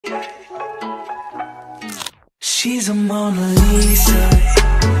She's a Mona Lisa.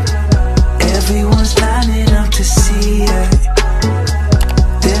 Everyone's lining up to see her.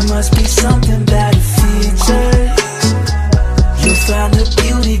 There must be something about her features. You'll find her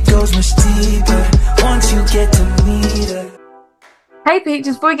beauty goes much deeper once you get to meet her. Hey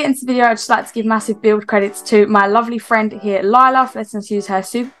Peaches, before we get into the video, I'd just like to give massive build credits to my lovely friend here, Lila, for letting us use her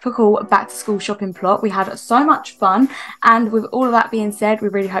super cool back to school shopping plot. We had so much fun, and with all of that being said, we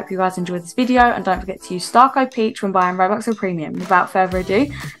really hope you guys enjoyed this video, and don't forget to use STARCODE Peach when buying Robux or Premium. Without further ado,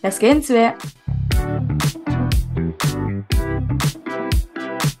 let's get into it.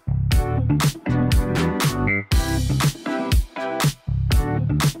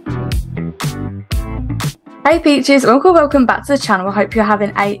 Hey Peaches, welcome back to the channel. I hope you're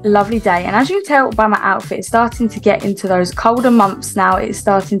having a lovely day, and as you can tell by my outfit, it's starting to get into those colder months now. It's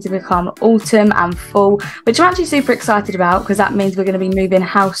starting to become autumn and fall, which I'm actually super excited about because that means we're going to be moving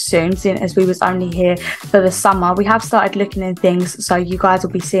house soon, seeing as we was only here for the summer. We have started looking in things, so you guys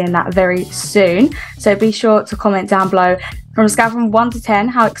will be seeing that very soon. So be sure to comment down below from a scale from 1 to 10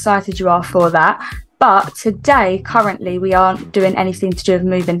 how excited you are for that. But today, currently, we aren't doing anything to do with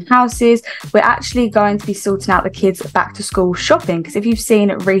moving houses. We're actually going to be sorting out the kids' back to school shopping. Because if you've seen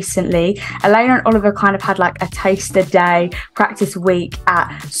it recently, Elena and Oliver kind of had like a taster day, practice week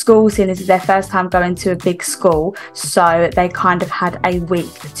at school, seeing this is their first time going to a big school. So they kind of had a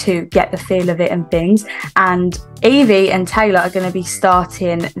week to get the feel of it and things. And Evie and Taylor are going to be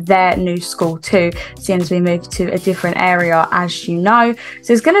starting their new school too, seeing as we move to a different area, as you know.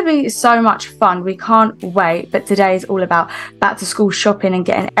 So it's going to be so much fun. We can't wait. But today is all about back to school shopping and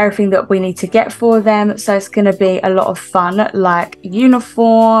getting everything that we need to get for them. So it's going to be a lot of fun, like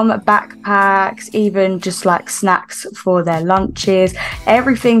uniform, backpacks, even just like snacks for their lunches,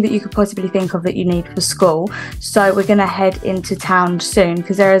 everything that you could possibly think of that you need for school. So we're going to head into town soon,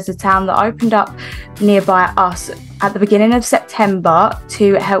 because there is a town that opened up nearby us at the beginning of September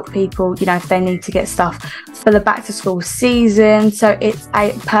to help people, you know, if they need to get stuff for the back to school season. So it's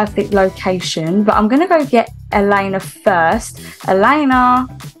a perfect location. But I'm gonna go get Elena first. Elena,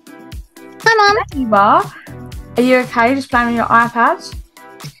 hi Mum. There you are. Are you okay just playing on your iPad?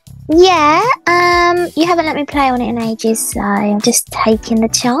 Yeah, you haven't let me play on it in ages, so I'm just taking the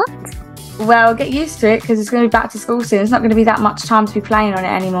chance. Well, get used to it, because it's going to be back to school soon. It's not going to be that much time to be playing on it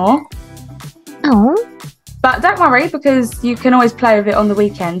anymore. Oh. But don't worry, because you can always play with it on the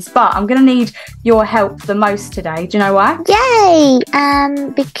weekends. But I'm going to need your help the most today. Do you know why? Yay!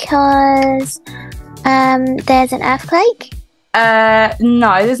 Because there's an earthquake?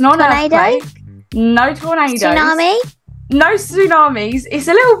 No, there's not an Tornado? earthquake. No tornadoes. Tsunami? No tsunamis. It's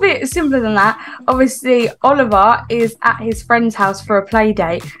a little bit simpler than that. Obviously, Oliver is at his friend's house for a play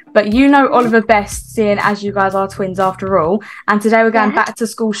date, but you know Oliver best, seeing as you guys are twins after all. And today we're going back to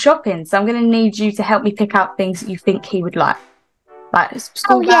school shopping, so I'm going to need you to help me pick out things that you think he would like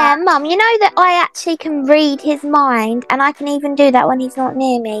school Oh yeah, Mum, you know that I actually can read his mind, and I can even do that when he's not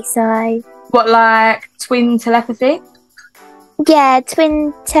near me, so... What, like twin telepathy? Yeah,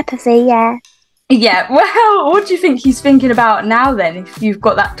 twin telepathy, yeah. Yeah, well, what do you think he's thinking about now then, if you've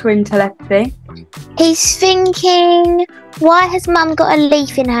got that twin telepathy? He's thinking, why has Mum got a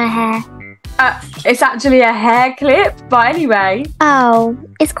leaf in her hair? It's actually a hair clip, but anyway. Oh,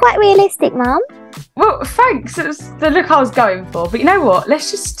 it's quite realistic, Mum. Well, thanks. It was the look I was going for. But you know what?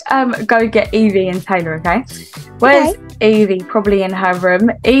 Let's just go get Evie and Taylor, okay? Where's Evie? Probably in her room.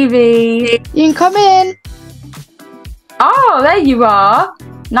 Evie! You can come in. Oh, there you are.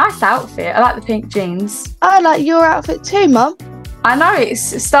 Nice outfit. I like the pink jeans. I like your outfit too, Mum. I know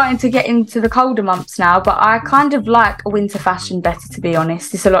it's starting to get into the colder months now, but I kind of like winter fashion better, to be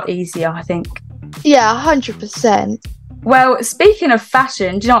honest. It's a lot easier, I think. Yeah, 100%. Well, speaking of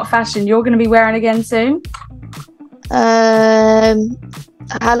fashion, do you know what fashion you're going to be wearing again soon? A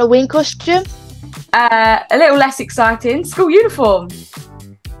Halloween costume. A little less exciting. School uniform.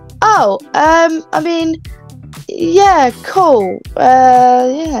 Oh, I mean... Yeah, cool.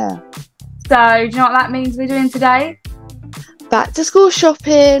 Yeah. So, do you know what that means we're doing today? Back to school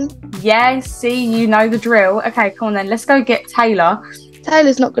shopping. Yeah, see, you know the drill. Okay, come on then. Let's go get Taylor.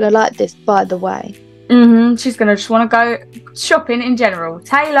 Taylor's not going to like this, by the way. She's going to just want to go shopping in general.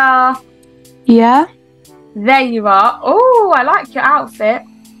 Taylor. Yeah? There you are. Oh, I like your outfit.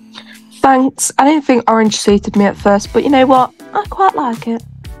 Thanks. I didn't think orange suited me at first, but you know what? I quite like it.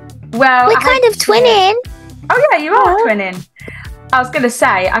 Well, we're kind of twinning. Oh yeah, you are twinning. I was going to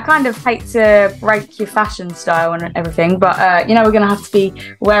say, I kind of hate to break your fashion style and everything, but you know we're going to have to be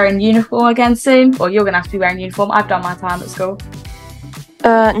wearing uniform again soon, or you're going to have to be wearing uniform. I've done my time at school.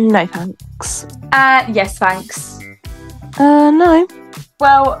 No thanks. Yes thanks. No.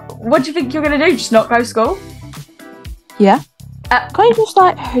 Well, what do you think you're going to do? Just not go to school? Yeah. Can't you just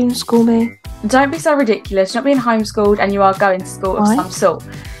like homeschool me? Don't be so ridiculous. You're not being homeschooled and you are going to school of some sort.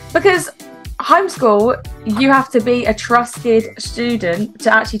 Because homeschool, you have to be a trusted student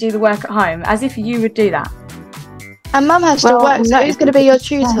to actually do the work at home, as if you would do that. And Mum has to work, so who's going to be your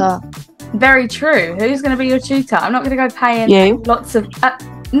tutor? Very true. Who's going to be your tutor? I'm not going to go paying lots of...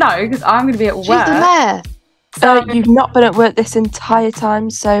 no, because I'm going to be at work. She's the mayor. So, you've not been at work this entire time,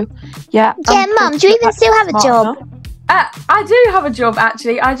 so yeah. Yeah, Mum, do you even still have a job? I do have a job,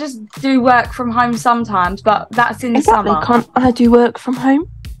 actually. I just do work from home sometimes, but that's in the summer. Can't I do work from home?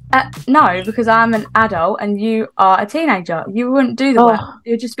 No, because I'm an adult and you are a teenager. You wouldn't do the work.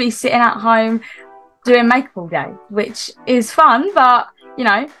 You'd just be sitting at home doing makeup all day, which is fun, but, you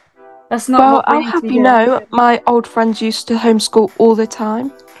know, that's not what we I'll need to have be you doing. know, my old friends used to homeschool all the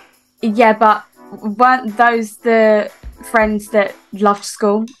time. Yeah, but weren't those the friends that loved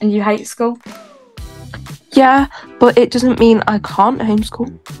school and you hate school? Yeah, but it doesn't mean I can't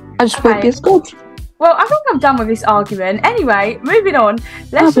homeschool. I just won't be as good. Well, I think I'm done with this argument. Anyway, moving on.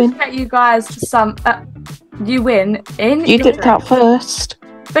 Let's just get you guys some... you win in... You did that first.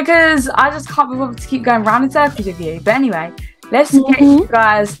 Because I just can't be bothered to keep going round in circles with you. But anyway, let's get you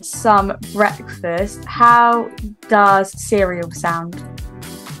guys some breakfast. How does cereal sound?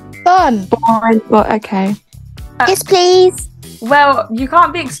 Fun. Boring, but okay. Yes, please. Well, you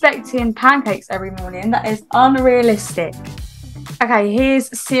can't be expecting pancakes every morning. That is unrealistic. Okay,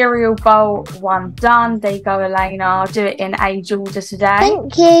 here's cereal bowl 1 done. There you go, Elena. I'll do it in age order today.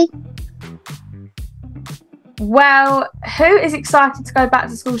 Thank you. Well, who is excited to go back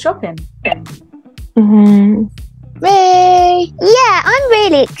to school shopping? Me. Yeah, I'm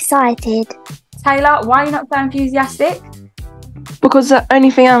really excited. Taylor, why are you not so enthusiastic? Because the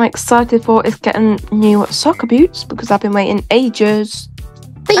only thing I'm excited for is getting new soccer boots, because I've been waiting ages.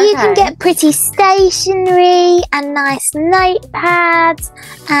 But you can get pretty stationery and nice notepads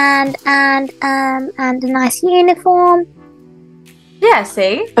and a nice uniform. Yeah,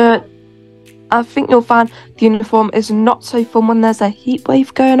 see? I think you'll find the uniform is not so fun when there's a heat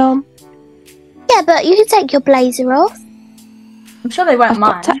wave going on. Yeah, but you can take your blazer off. I'm sure they won't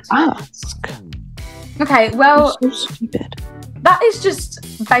mind. Got to ask. Okay, well, I'm so stupid. that is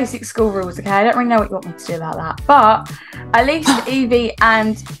just basic school rules, okay? I don't really know what you want me to do about that. But at least Evie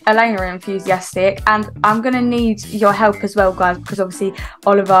and Elena are enthusiastic, and I'm going to need your help as well, guys, because obviously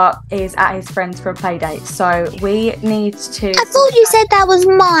Oliver is at his friends for a play date. So we need to... I thought you said that was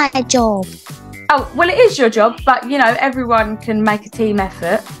my job. Oh, well, it is your job, but, you know, everyone can make a team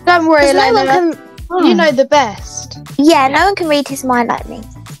effort. Don't worry, 'Cause no one Elena. can... You know the best. Yeah, no one can read his mind like me.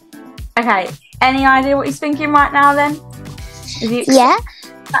 Okay, any idea what he's thinking right now, then? Is he Yeah,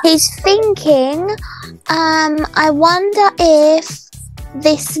 he's thinking, I wonder if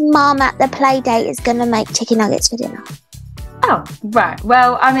this mum at the play date is going to make chicken nuggets for dinner. Oh, right.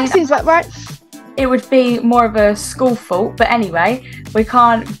 Well, I mean, Seems about right. it would be more of a school fault, but anyway, we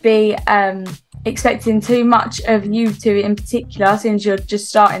can't be expecting too much of you two in particular since you're just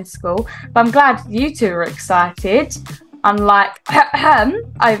starting school. But I'm glad you two are excited, unlike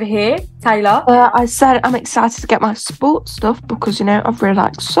over here, Taylor. I said I'm excited to get my sports stuff because, you know, I really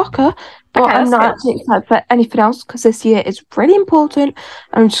like soccer, but Okay, I'm that's not good. actually excited for anything else because this year is really important.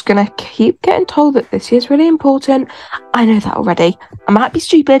 I'm just going to keep getting told that this year's really important. I know that already. I might be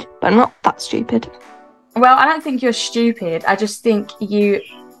stupid, but I'm not that stupid. Well, I don't think you're stupid. I just think you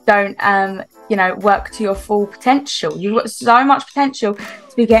don't, you know, work to your full potential. You've got so much potential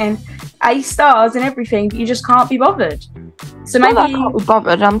to be getting A stars and everything, but you just can't be bothered. So Not that maybe... I can't be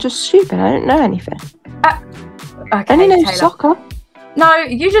bothered. I'm just stupid. I don't know anything. I Okay, only know Taylor. soccer. No,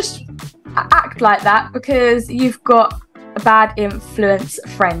 you just act like that because you've got a bad influence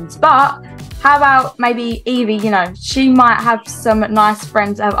friends. But how about maybe Evie, you know, she might have some nice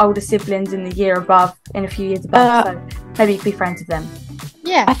friends that have older siblings in the year above, in a few years above, so maybe you could be friends with them.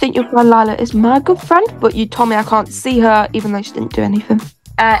 Yeah. I think your friend Lila is my good friend, but you told me I can't see her even though she didn't do anything.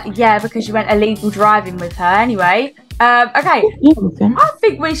 Yeah, because you went illegal driving with her anyway. Okay, Anything. I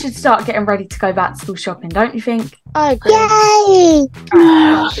think we should start getting ready to go back to school shopping, don't you think? I agree. Yay!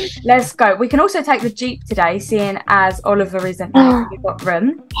 Let's go. We can also take the Jeep today, seeing as Oliver isn't here. We've got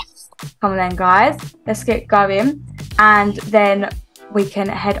room. Come on then, guys. Let's get going. And then we can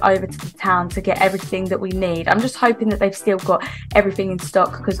head over to the town to get everything that we need. I'm just hoping that they've still got everything in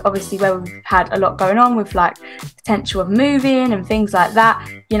stock because obviously where we've had a lot going on with like potential of moving and things like that,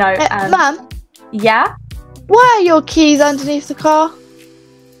 you know. Mum, Yeah? why are your keys underneath the car?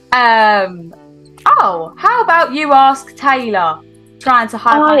 Oh, how about you ask Taylor? Trying to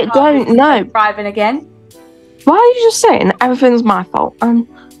hide my I car don't know. driving again. Why are you just saying everything's my fault? Well,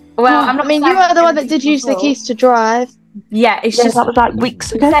 I'm not. I mean, you saying were the one that did everything's use the your fault. keys to drive. Yeah, it's Yeah, just that was like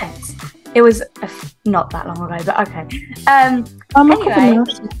weeks ago. sense. It was not that long ago, but okay. Anyway,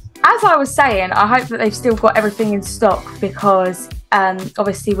 As I was saying, I hope that they've still got everything in stock because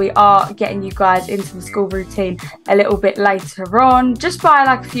obviously we are getting you guys into the school routine a little bit later on, just by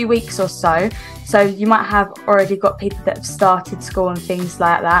like a few weeks or so. So you might have already got people that have started school and things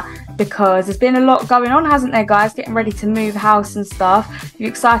like that because there's been a lot going on, hasn't there, guys? Getting ready to move house and stuff. You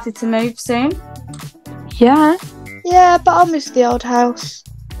excited to move soon? yeah. Yeah, but I'll miss the old house.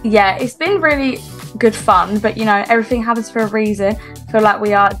 Yeah, it's been really good fun, but you know, everything happens for a reason. I feel like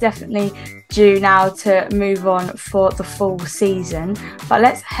we are definitely due now to move on for the full season, but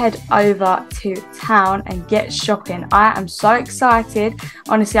let's head over to town and get shopping. I am so excited.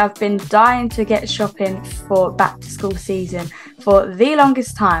 Honestly, I've been dying to get shopping for back to school season for the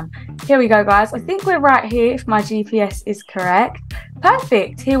longest time. Here we go, guys. I think we're right here if my GPS is correct.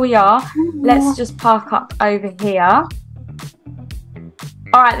 Perfect, here we are. Let's just park up over here.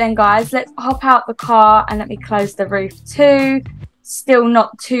 All right then, guys, let's hop out the car and let me close the roof too. Still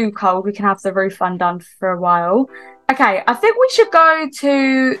not too cold. We can have the roof undone for a while. Okay, I think we should go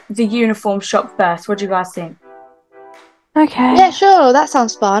to the uniform shop first. What do you guys think? Okay. Yeah, sure, that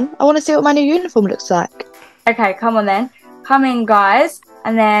sounds fun. I want to see what my new uniform looks like. Okay, come on then. Come in, guys.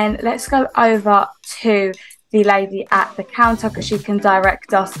 And then let's go over to the lady at the counter because she can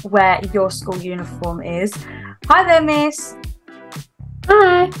direct us where your school uniform is. Hi there, miss.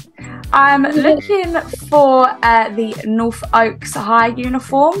 Hi. I'm looking for the North Oaks High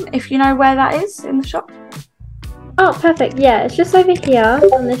uniform, if you know where that is in the shop. Oh, perfect. Yeah, it's just over here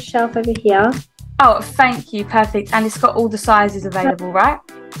on this shelf over here. Oh, thank you. Perfect. And it's got all the sizes available, right?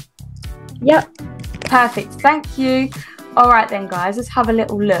 Yep. Perfect. Thank you. All right then, guys. Let's have a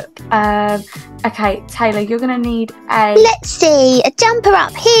little look. Okay, Taylor, you're going to need a... Let's see, a jumper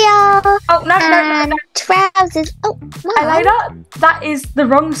up here. Oh, no. And trousers. Oh, Mum. Elena, that is the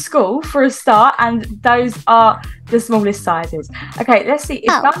wrong school for a start, and those are the smallest sizes. Okay, let's see.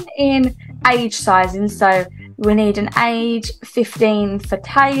 It's done in age sizing, so we need an age 15 for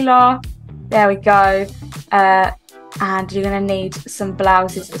Taylor. There we go. And you're going to need some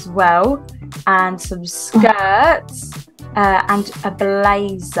blouses as well, and some skirts. And a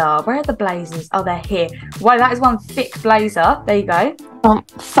blazer. Where are the blazers? Oh, they're here. Wow, that is one thick blazer. There you go.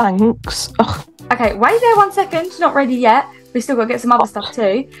 Thanks. Ugh. Okay, wait there 1 second. Not ready yet. We still got to get some other stuff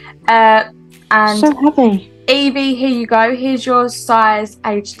too. And So heavy. Evie, here you go. Here's your size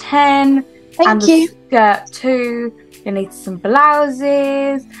age 10. Thank you. Skirt too. You need some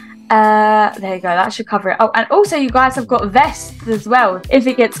blouses. There you go. That should cover it. Oh, and also you guys have got vests as well if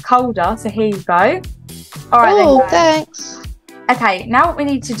it gets colder. So here you go. All right, Oh, then, thanks. okay, now what we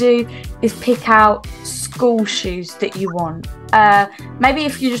need to do is pick out school shoes that you want. Maybe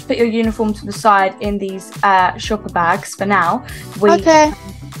if you just put your uniform to the side in these shopper bags for now, we Okay. can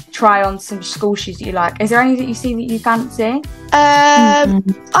try on some school shoes that you like. Is there any that you see that you fancy?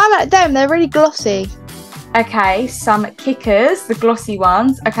 I like them. They're really glossy. Okay, some kickers, the glossy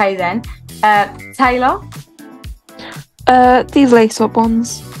ones. Okay then. Taylor? These lace-up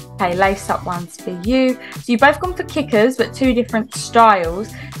ones. Okay, lace-up ones for you. So you've both gone for kickers, but two different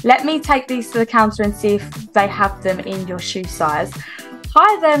styles. Let me take these to the counter and see if they have them in your shoe size.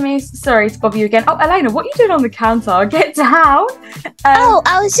 Hi there, miss. Sorry to bother you again. Oh, Elena, what are you doing on the counter? Get down. Oh,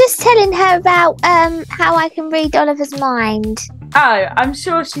 I was just telling her about how I can read Oliver's mind. Oh, I'm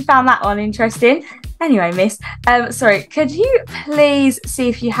sure she found that one interesting. Anyway, miss, sorry, could you please see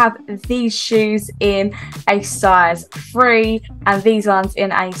if you have these shoes in a size 3 and these ones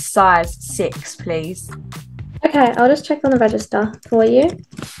in a size 6, please? Okay, I'll just check on the register for you.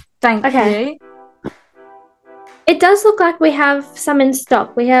 Thank you. It does look like we have some in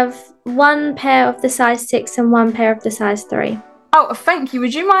stock. We have one pair of the size 6 and one pair of the size 3. Oh, thank you.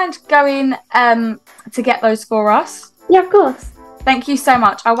 Would you mind going to get those for us? Yeah, of course. Thank you so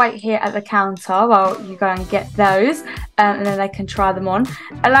much. I'll wait here at the counter while you go and get those, and then they can try them on.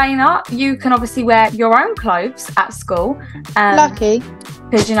 Elena, you can obviously wear your own clothes at school. Lucky.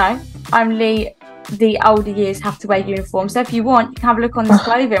 Because, you know, only the older years have to wear uniforms. So if you want, you can have a look on this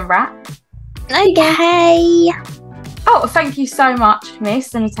clothing rack. Okay. Oh, thank you so much,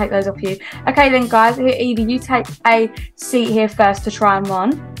 miss. Let me take those off you. Okay then, guys. Here, Evie, you take a seat here first to try them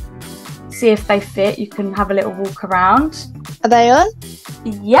on. See if they fit. You can have a little walk around. Are they on?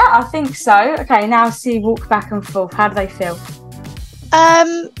 Yeah, I think so. Okay, now see, walk back and forth. How do they feel?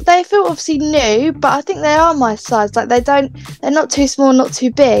 They feel obviously new, but I think they are my size. Like they're not too small, not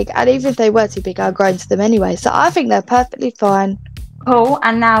too big. And even if they were too big, I'll grow into them anyway. So I think they're perfectly fine. Cool.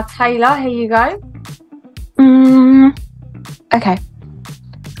 And now Taylor, here you go. Okay.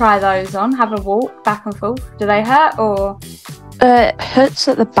 Try those on. Have a walk back and forth. Do they hurt or? It hurts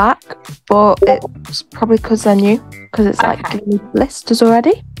at the back, but it's probably because they're new. Because it's like Okay. giving me blisters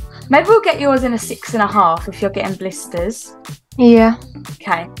already. Maybe we'll get yours in a 6.5 if you're getting blisters. Yeah.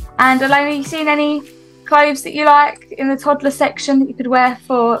 Okay. And Elena, you seen any clothes that you like in the toddler section that you could wear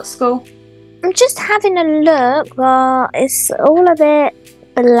for school? I'm just having a look, but it's all a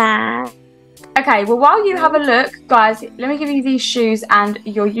bit black. Okay, well, while you have a look, guys, let me give you these shoes and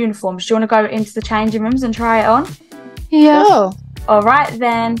your uniforms. Do you want to go into the changing rooms and try it on? Yeah. Oh, All right,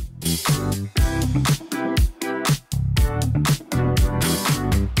 then.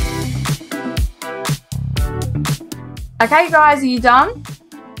 Okay, guys, are you done?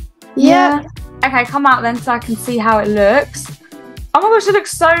 yeah. Okay, come out then so I can see how it looks. Oh my gosh, it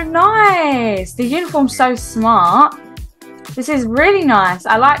looks so nice. The uniform's so smart. This is really nice.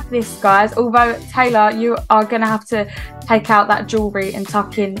 I like this, guys. Although, Taylor, you are going to have to take out that jewellery and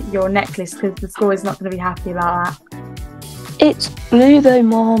tuck in your necklace because the school is not going to be happy about that. It's blue though,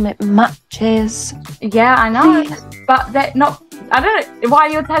 Mom. It matches. Yeah, I know. But they're not... I don't know why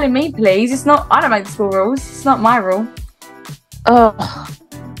you're telling me, please. It's not... I don't make the school rules. It's not my rule. Oh.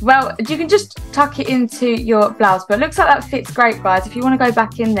 Well, you can just tuck it into your blouse, but it looks like that fits great, guys. If you want to go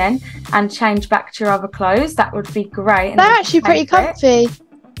back in then and change back to your other clothes, that would be great. And They're then actually pay pretty for it. comfy.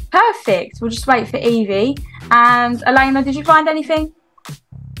 Perfect. We'll just wait for Evie. And Elena, did you find anything?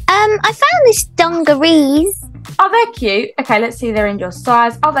 I found this dungarees. Oh, they're cute. Okay, let's see. They're in your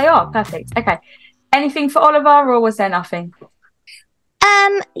size. Oh, they are. Perfect. Okay. Anything for Oliver, or was there nothing?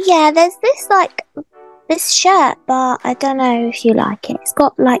 Yeah, there's this shirt, but I don't know if you like it. It's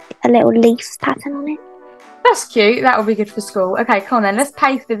got like a little leaf pattern on it. That's cute. That will be good for school. Okay, come on then. Let's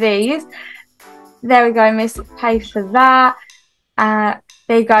pay for these. There we go, miss. Pay for that.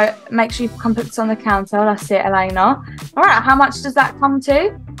 There you go. Make sure you come put this on the counter. That's it, Elena. All right. How much does that come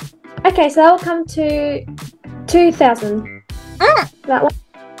to? Okay, so that'll come to 2,000. That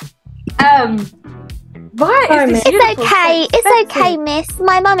one. Why Sorry, is this miss. It's uniform so okay. It's okay, expensive? miss.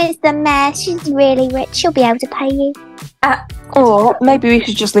 My mum is the mayor. She's really rich. She'll be able to pay you. Or maybe we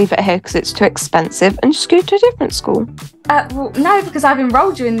should just leave it here because it's too expensive and just go to a different school. Well, no, because I've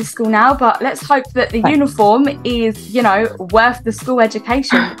enrolled you in this school now, but let's hope that the uniform is, you know, worth the school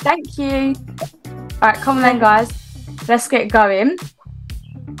education. Thank you. All right, come on then, guys. Let's get going.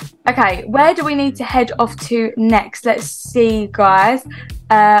 Okay, where do we need to head off to next? Let's see, guys.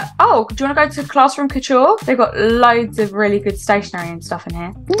 Oh, do you want to go to Classroom Couture? They've got loads of really good stationery and stuff in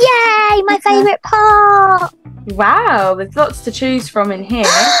here. Yay! My favourite part. Wow, there's lots to choose from in here.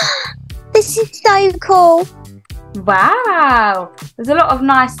 This is so cool. Wow, there's a lot of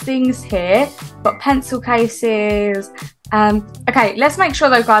nice things here. Got pencil cases. Okay, let's make sure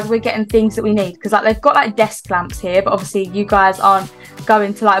though, guys, we're getting things that we need because like they've got like desk lamps here, but obviously you guys aren't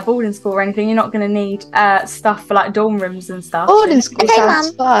going to like a boarding school or anything. You're not going to need stuff for like dorm rooms and stuff. Boarding school Okay,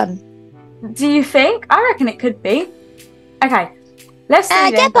 sounds fun. Do you think? I reckon it could be. Okay, let's see.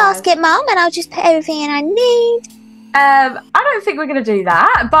 then, Get a guys. basket, Mum, and I'll just put everything in I need. I don't think we're going to do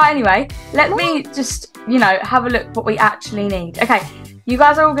that, but anyway, let me just, you know, have a look what we actually need. Okay, you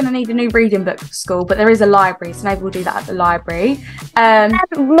guys are all going to need a new reading book for school, but there is a library, so maybe we'll do that at the library. Me and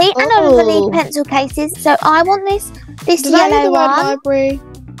Oliver Oh. need pencil cases, so I want this Does that yellow the word one. library?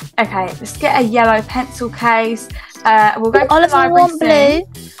 Okay, let's get a yellow pencil case. We'll go to the Oliver library want soon.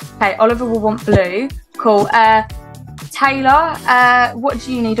 blue. Okay, Oliver will want blue. Cool. Taylor, what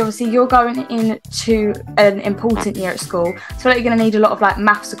do you need? Obviously, you're going into an important year at school, so I feel like you're going to need a lot of like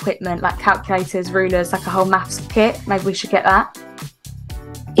maths equipment, like calculators, rulers, like a whole maths kit. Maybe we should get that.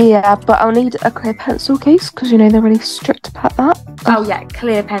 Yeah, but I'll need a clear pencil case because you know they're really strict about that. Oh yeah,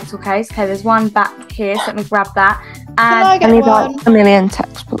 clear pencil case. Okay, there's one back here, so let me grab that. Can I And get I need one? like a million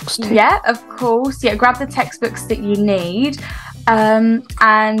textbooks too. yeah, of course. Yeah, grab the textbooks that you need.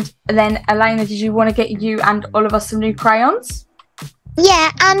 And then Elena, did you want to get you and Oliver some new crayons?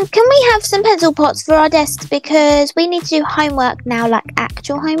 Yeah, and can we have some pencil pots for our desks because we need to do homework now, like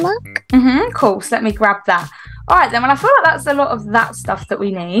actual homework? Cool. So let me grab that. All right then. Well, I feel like that's a lot of that stuff that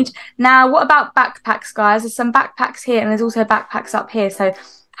we need. Now, what about backpacks, guys? There's some backpacks here, and there's also backpacks up here. So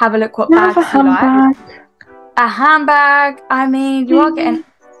have a look what Now bags a you like. handbag. A handbag. I mean, you are getting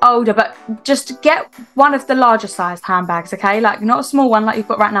older, but just get one of the larger sized handbags, okay? Like not a small one like you've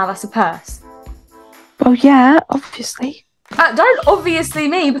got right now. That's a purse. Well, yeah, obviously. Don't obviously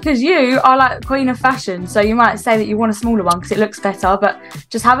me because you are like queen of fashion, so you might say that you want a smaller one because it looks better. But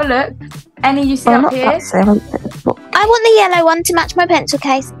just have a look. Any you see Well, up not here? that same, but I I want the yellow one to match my pencil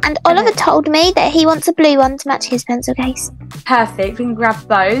case, and Oliver told me that he wants a blue one to match his pencil case. Perfect. We can grab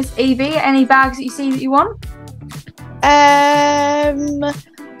those. Evie, any bags that you see that you want? I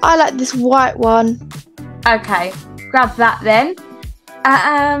like this white one. Okay, grab that then.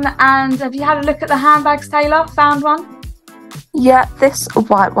 And have you had a look at the handbags, Taylor? Found one? Yeah, this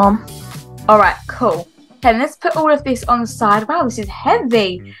white one. All right, cool. Okay, let's put all of this on the side. Wow, this is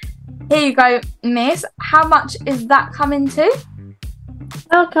heavy. Here you go, miss. How much is that coming to?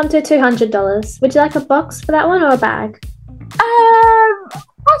 I'll come to $200. Would you like a box for that one or a bag? I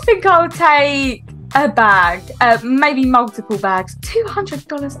think I'll take a bag. Maybe multiple bags.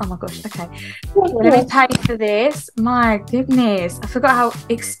 $200. Oh my gosh. Okay. Let me pay for this. My goodness. I forgot how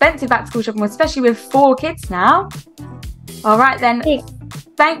expensive back to school shopping was, especially with 4 kids now. All right then.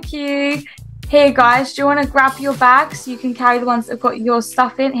 Thank you. Here, guys, do you want to grab your bags so you can carry the ones that have got your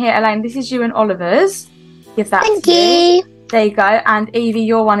stuff in? Here, Elaine, this is you and Oliver's. Give that Thank to you. There you go. And Evie,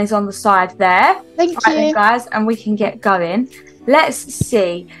 your one is on the side there. Thank Right you. then, guys, and we can get going. Let's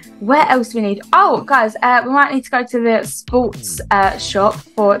see. Where else do we need? Oh, guys, we might need to go to the sports shop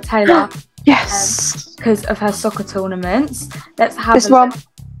for Taylor Yes. because of her soccer tournaments. Let's have This a one. look.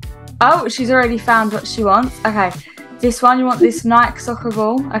 Oh, she's already found what she wants. Okay. This one, you want this Nike soccer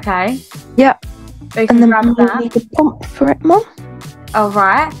ball? Okay. Yep. We And can then grab we that. need a pump for it, Mum. All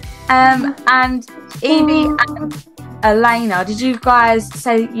right. And Evie and Elena, did you guys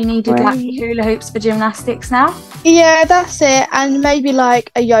say you needed like hula hoops for gymnastics now? Yeah, that's it. And maybe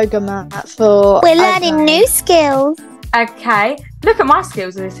like a yoga mat for. We're learning new skills. Okay. Look at my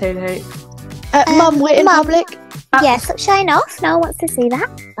skills with this hula hoop. Mum, we're in Mum. public. Yeah, stop showing off. No one wants to see that.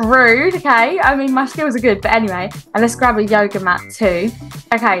 Rude. Okay. I mean, my skills are good, but anyway. And let's grab a yoga mat too.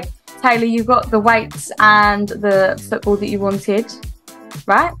 Okay. Taylor, you got the weights and the football that you wanted,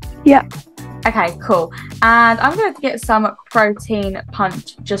 right? Yeah. Okay, cool. And I'm going to get some protein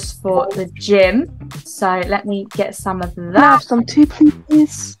punch just for the gym. So let me get some of Can I that. have some too,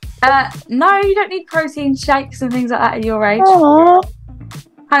 please? No, you don't need protein shakes and things like that at your age. Aww.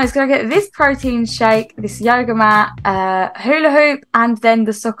 I'm just going to get this protein shake, this yoga mat, hula hoop, and then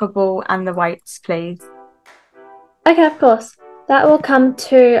the soccer ball and the weights, please. Okay, of course. That will come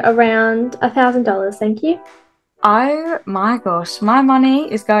to around $1,000, thank you. Oh my gosh, my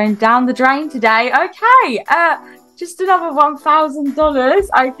money is going down the drain today. Okay, just another $1,000.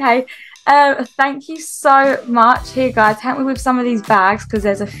 Okay, thank you so much. Here, guys, help me with some of these bags because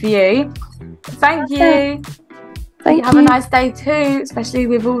there's a few. Thank you. Thank you. Have a nice day too, especially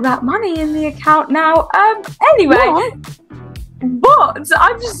with all that money in the account now. Anyway, what?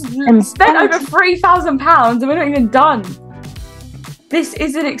 I've just spent over £3,000 and we're not even done. This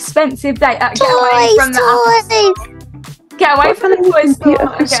is an expensive day. Get away from the Apple store. Get away from the toy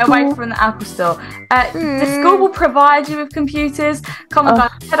store and get away from the Apple store. The school will provide you with computers. Come on,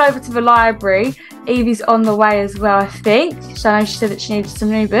 guys, head over to the library. Evie's on the way as well, I think. So I know she said that she needed some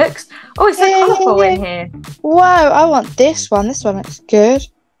new books. Oh, it's so colourful in here. Whoa, I want this one. This one looks good.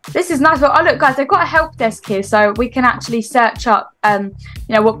 This is nice. Well, oh look, guys, they've got a help desk here, so we can actually search up, you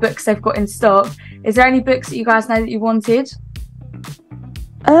know, what books they've got in stock. Is there any books that you guys know that you wanted?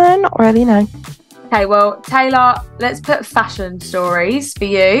 Not really, no. Okay, well, Taylor, let's put fashion stories for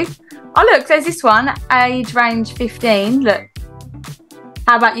you. Oh, look, there's this one, age range 15. Look,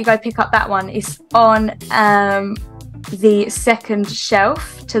 how about you go pick up that one? It's on the second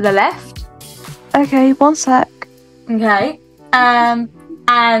shelf to the left. Okay, one sec. Okay. And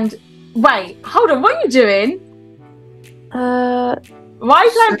wait, hold on, what are you doing? Why are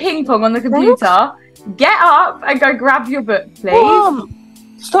you playing ping pong on the computer? Get up and go grab your book, please. Mom,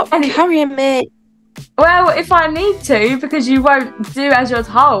 stop carrying me. Well, if I need to, because you won't do as you're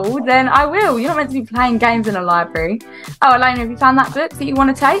told, then I will. You're not meant to be playing games in a library. Oh, Elena, have you found that book that you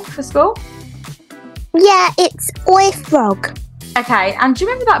want to take for school? Yeah, it's Oi Frog. Okay, and do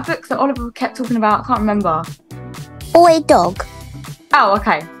you remember that book that Oliver kept talking about? I can't remember. Oi Dog. Oh,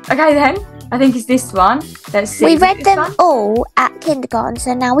 okay. Okay, then. I think it's this one. Let's see. We Is it read this them one? all at kindergarten,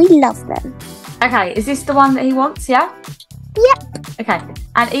 so now we love them. Okay, is this the one that he wants, yeah? Yep. Okay.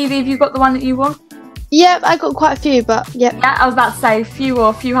 And Evie, have you got the one that you want? Yep, I got quite a few, but yep. Yeah, I was about to say a few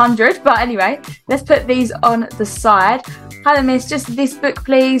or a few hundred, but anyway, let's put these on the side. Hello, miss, just this book,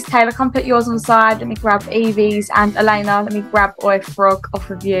 please. Taylor, come put yours on the side. Let me grab Evie's, and Elena, let me grab Oi Frog off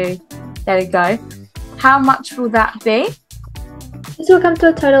of you. There we go. How much will that be? This will come to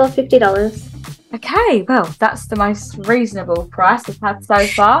a total of $50. Okay, well, that's the most reasonable price we've had so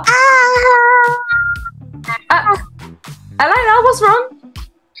far. Elena, what's wrong?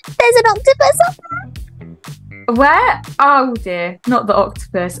 There's an octopus up Where? Oh dear, not the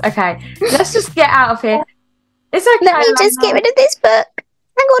octopus. Okay, let's just get out of here. It's okay. Let me just get rid of this book.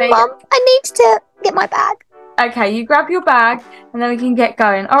 Hang on, Mum. I need to get my bag. Okay, you grab your bag and then we can get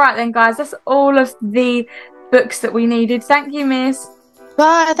going. All right then, guys. That's all of the books that we needed. Thank you, Miss.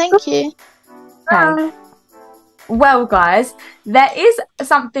 Bye, thank you. Okay. Well, guys, there is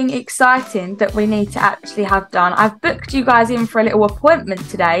something exciting that we need to actually have done. I've booked you guys in for a little appointment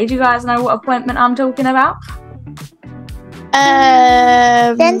today. Do you guys know what appointment I'm talking about?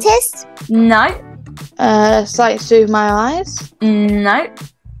 Dentist? No. Something to do with my eyes. No.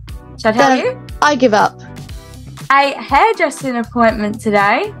 Shall I tell you? I give up. A hairdressing appointment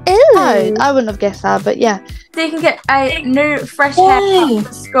today. Ooh. Oh, I wouldn't have guessed that, but yeah. So you can get a new fresh haircut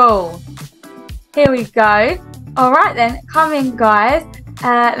for school. Here we go. All right then, come in, guys.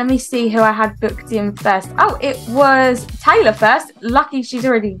 Let me see who I had booked in first. Oh, it was Taylor first. Lucky she's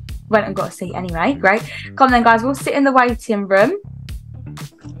already went and got a seat anyway. Great. Come then, guys. We'll sit in the waiting room.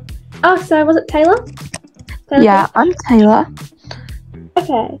 Oh, so was it Taylor? Yeah, I'm Taylor.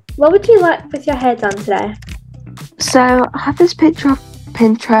 Okay. What would you like with your hair done today? So I have this picture of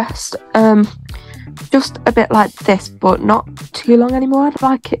Pinterest, just a bit like this, but not too long anymore. I'd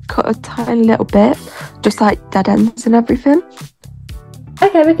like it cut a tiny little bit, just like dead ends and everything.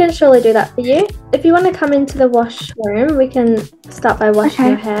 Okay, we can surely do that for you. If you want to come into the wash room, we can start by washing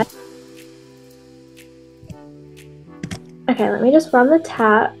your hair. Okay, let me just run the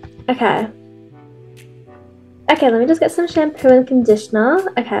tap. Okay. Okay, let me just get some shampoo and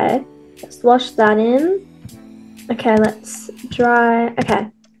conditioner. Okay, let's wash that in. Okay, let's dry. Okay,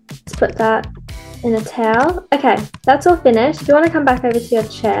 let's put that in a towel. Okay, that's all finished. If you want to come back over to your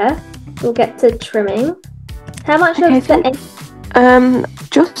chair, we'll get to trimming. How much of the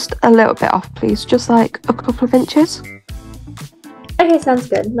just a little bit off, please. Just like a couple of inches. Okay, sounds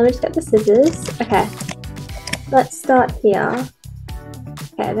good. Let me just get the scissors. Okay, let's start here.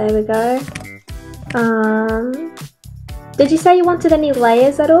 Okay, there we go. Did you say you wanted any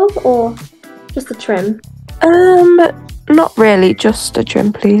layers at all, or just a trim? Not really. Just a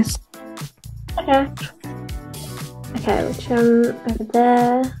trim, please. Okay. Okay, we'll trim over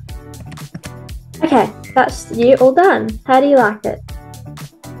there. Okay, that's you all done. How do you like it?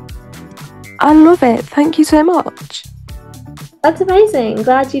 I love it. Thank you so much. That's amazing.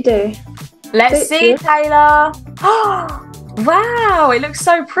 Glad you do. Let's see, Taylor. Wow, it looks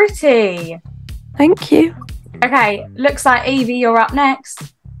so pretty. Thank you. Okay, looks like Evie, you're up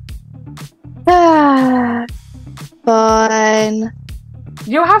next. Fine.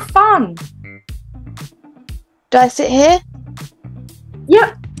 You'll have fun. Do I sit here?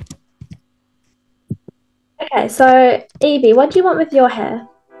 Yep. Okay, so Evie, what do you want with your hair?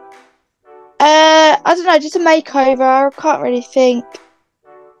 I don't know, just a makeover. I can't really think.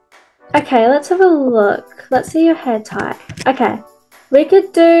 Okay, let's have a look. Let's see your hair type. Okay, we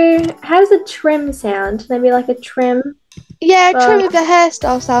could do. How does a trim sound? Maybe like a trim. Yeah, trim with the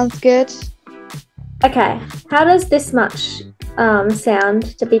hairstyle sounds good. Okay, how does this much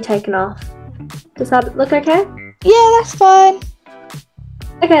sound to be taken off? Does that look okay? Yeah, that's fine.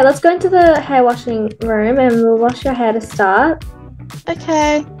 Okay, let's go into the hair washing room and we'll wash your hair to start.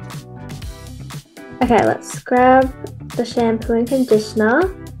 Okay. Okay, let's grab the shampoo and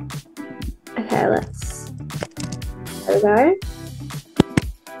conditioner. Okay, there we go.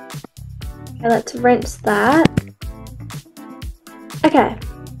 Okay, let's rinse that. Okay,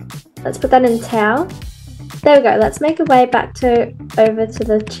 let's put that in a towel. There we go, let's make our way back over to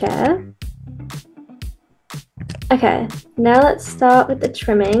the chair. Okay, now let's start with the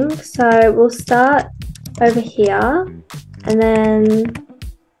trimming. So we'll start over here and then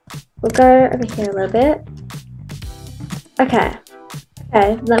we'll go over here a little bit. Okay,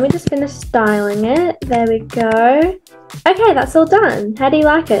 let me just finish styling it. There we go. Okay, that's all done. How do you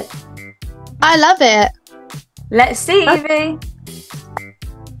like it? I love it. Let's see, Evie.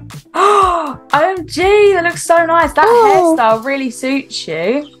 Oh, OMG, that looks so nice. That hairstyle really suits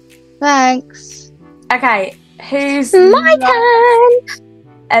you. Thanks. Okay, who's my turn?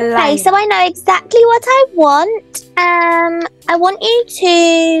 Elaine. Okay, so I know exactly what I want. I want you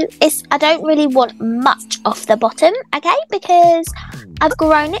to. I don't really want much off the bottom, okay? Because I've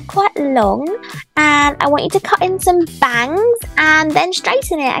grown it quite long, and I want you to cut in some bangs and then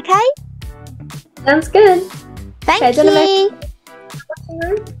straighten it, okay? Sounds good. Thank you.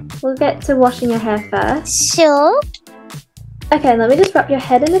 We'll get to washing your hair first. Sure. Okay, let me just wrap your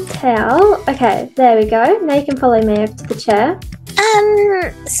head in a towel. Okay, there we go. Now you can follow me over to the chair.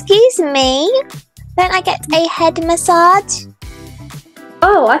 Excuse me. Don't I get a head massage?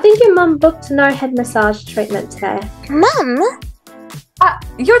 Oh, I think your mum booked no head massage treatment today. Mum?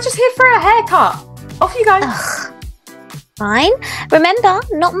 You're just here for a haircut. Off you go. Ugh. Fine. Remember,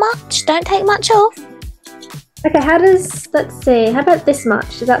 not much. Don't take much off. Okay, let's see, how about this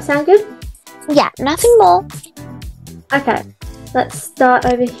much? Does that sound good? Yeah, nothing more. Okay, let's start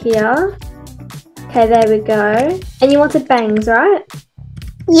over here. Okay, there we go. And you wanted bangs, right?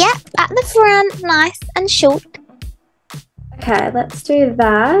 Yep, at the front, nice and short. Okay, let's do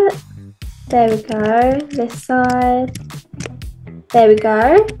that. There we go. This side. There we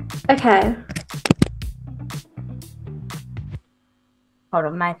go. Okay. Hold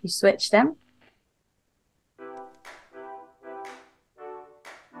on, maybe switch them.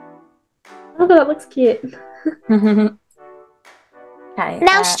 Oh, that looks cute. Okay.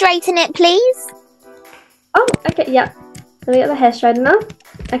 Now straighten it, please. Oh, okay, yeah. Let me get the hair straightener.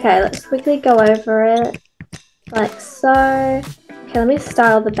 Okay, let's quickly go over it. Like so. Okay, let me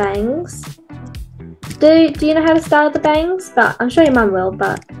style the bangs. Do you know how to style the bangs? But I'm sure your mum will,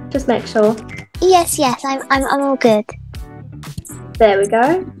 but just make sure. Yes, I'm all good. There we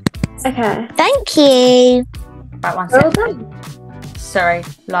go. Okay. Thank you. Right, one We're all second. done. Sorry,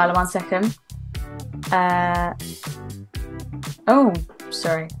 Lila, 1 second. Oh,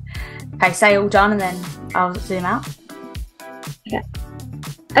 sorry. Okay, say all done and then I'll zoom out.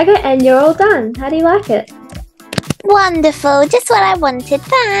 Okay, and you're all done. How do you like it? Wonderful, just what I wanted.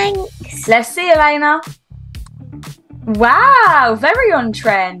 Thanks. Let's see, Elena. Wow, very on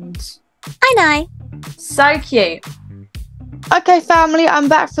trend. I know. So cute. Okay, family, I'm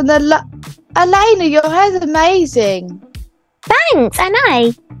back from the. Elena, your hair's amazing. Thanks, I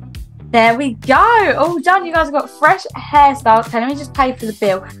know. There we go. All done. You guys have got fresh hairstyles. Okay, let me just pay for the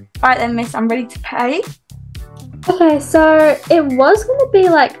bill. Right then, miss, I'm ready to pay. Okay, so it was going to be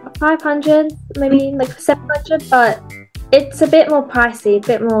like 500, maybe like 700, but it's a bit more pricey, a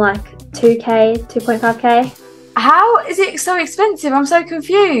bit more like 2k, 2.5k. How is it so expensive? I'm so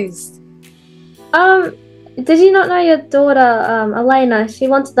confused. Did you not know your daughter, Elena? She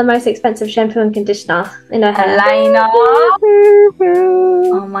wanted the most expensive shampoo and conditioner in her hair. Elena.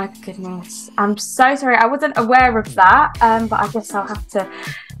 Oh my goodness. I'm so sorry. I wasn't aware of that. But I guess I'll have to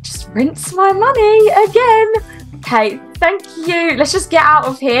just rinse my money again. Okay, thank you. Let's just get out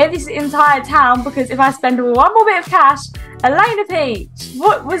of here, this entire town, because if I spend one more bit of cash, Elena Peach,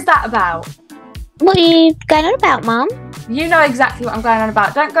 what was that about? What are you going on about, Mum? You know exactly what I'm going on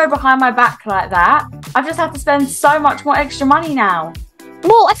about. Don't go behind my back like that. I've just had to spend so much more extra money now.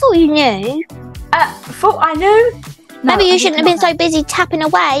 Well, I thought you knew. Thought I knew? No, Maybe I you did shouldn't have not been so know. busy tapping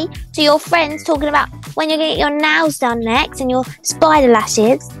away to your friends talking about when you're going to get your nails done next and your spider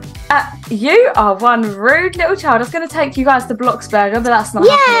lashes. You are one rude little child. I was going to take you guys to Bloxburg, but that's not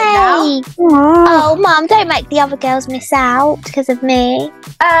happening Yay! Oh, Mum, don't make the other girls miss out because of me.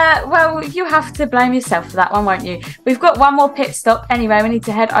 now. Well, you have to blame yourself for that one, won't you? We've got one more pit stop. Anyway, we need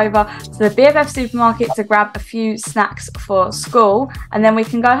to head over to the BFF supermarket to grab a few snacks for school, and then we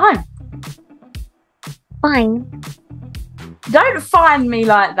can go home. Fine. Don't find me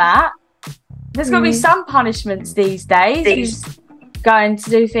like that. There's got to be some punishments these days. Who's going to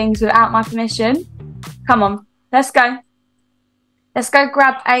do things without my permission? Come on, let's go. Let's go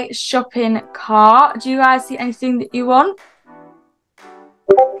grab a shopping cart. Do you guys see anything that you want?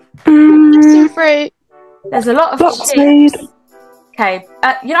 Some fruit. There's a lot of Bloxade. chips. Okay,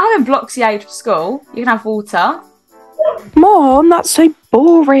 you're not having Bloxade for school. You can have water. Mom, that's so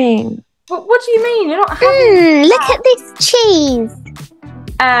boring. What do you mean? You're not having... Look at this cheese.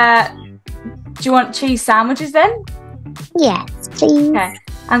 Do you want cheese sandwiches then? Yes, please. Okay.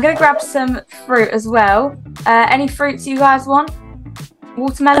 I'm going to grab some fruit as well. Any fruits you guys want?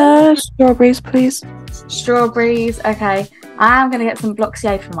 Watermelon? Strawberries, please. Strawberries. Okay. I'm going to get some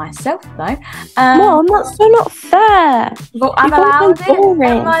Bloxade for myself though. Mom, that's so not fair. Well, I'm You can't allowed be it. boring.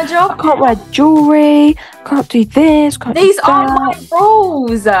 That's my I job. can't wear jewellery. Can't do this. Can't These do aren't that. my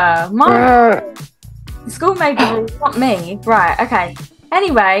rules. Brr. The school made the rules, not me. Right, okay.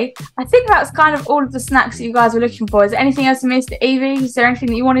 Anyway, I think that's kind of all of the snacks that you guys were looking for. Is there anything else you missed? Evie, is there anything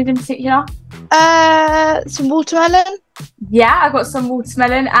that you wanted in particular? Some watermelon. Yeah, I got some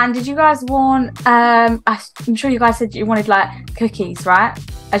watermelon. And did you guys want, I'm sure you guys said you wanted like cookies, right?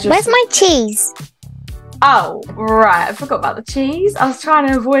 Where's my cheese? Oh, right. I forgot about the cheese. I was trying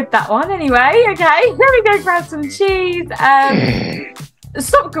to avoid that one anyway. Okay, let me go grab some cheese.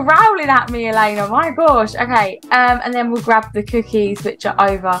 Stop growling at me, Elena. My gosh. Okay, and then we'll grab the cookies, which are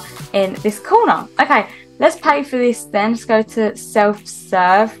over in this corner. Okay, let's pay for this then. Let's go to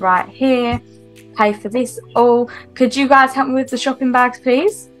self-serve right here. Pay for this all. Could you guys help me with the shopping bags,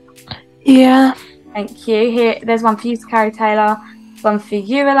 please? Yeah. Thank you. Here, there's one for you to carry, Taylor. One for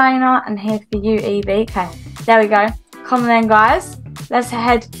you, Elena, and here for you, Evie. Okay, there we go. Come on then, guys. Let's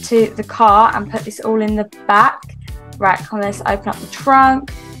head to the car and put this all in the back. Right, come on, let's open up the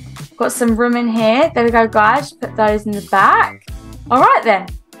trunk. Got some room in here. There we go, guys. Put those in the back. All right, then.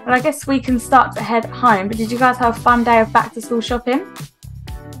 Well, I guess we can start to head home. But did you guys have a fun day of back-to-school shopping?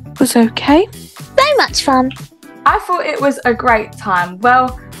 Was okay. So much fun. I thought it was a great time.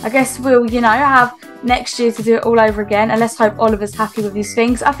 Well, I guess we'll, have next year to do it all over again. And let's hope Oliver's happy with his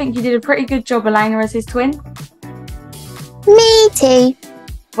things. I think you did a pretty good job, Elena, as his twin. Me too.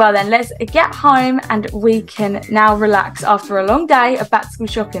 Well then, let's get home and we can now relax after a long day of back-to-school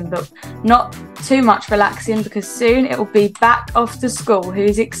shopping, but not too much relaxing because soon it will be back off to school.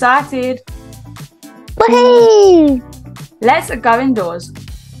 Who's excited? Woohoo! Let's go indoors.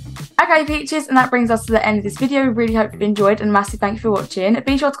 Okay, Peaches, and that brings us to the end of this video. We really hope you enjoyed, and a massive thank you for watching.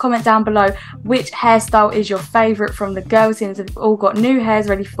 Be sure to comment down below which hairstyle is your favourite from the girls, since they've all got new hairs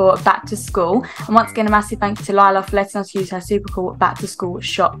ready for back to school. And once again, a massive thank you to Lila for letting us use her super cool back to school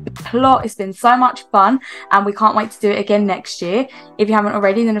shop plot. It's been so much fun, and we can't wait to do it again next year. If you haven't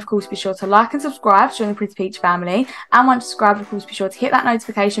already, then of course be sure to like and subscribe to join the Pretty Peach family. And once subscribed, of course be sure to hit that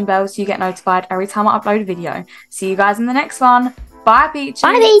notification bell so you get notified every time I upload a video. See you guys in the next one. Bye, Peaches.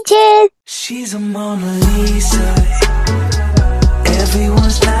 Bye, Peaches. She's a Mona Lisa.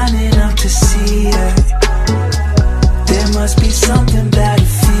 Everyone's lining up to see her. There must be something about her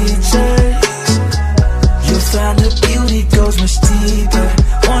features. You'll find her beauty goes much deeper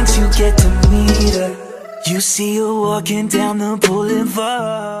once you get to meet her. You see her walking down the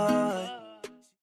boulevard.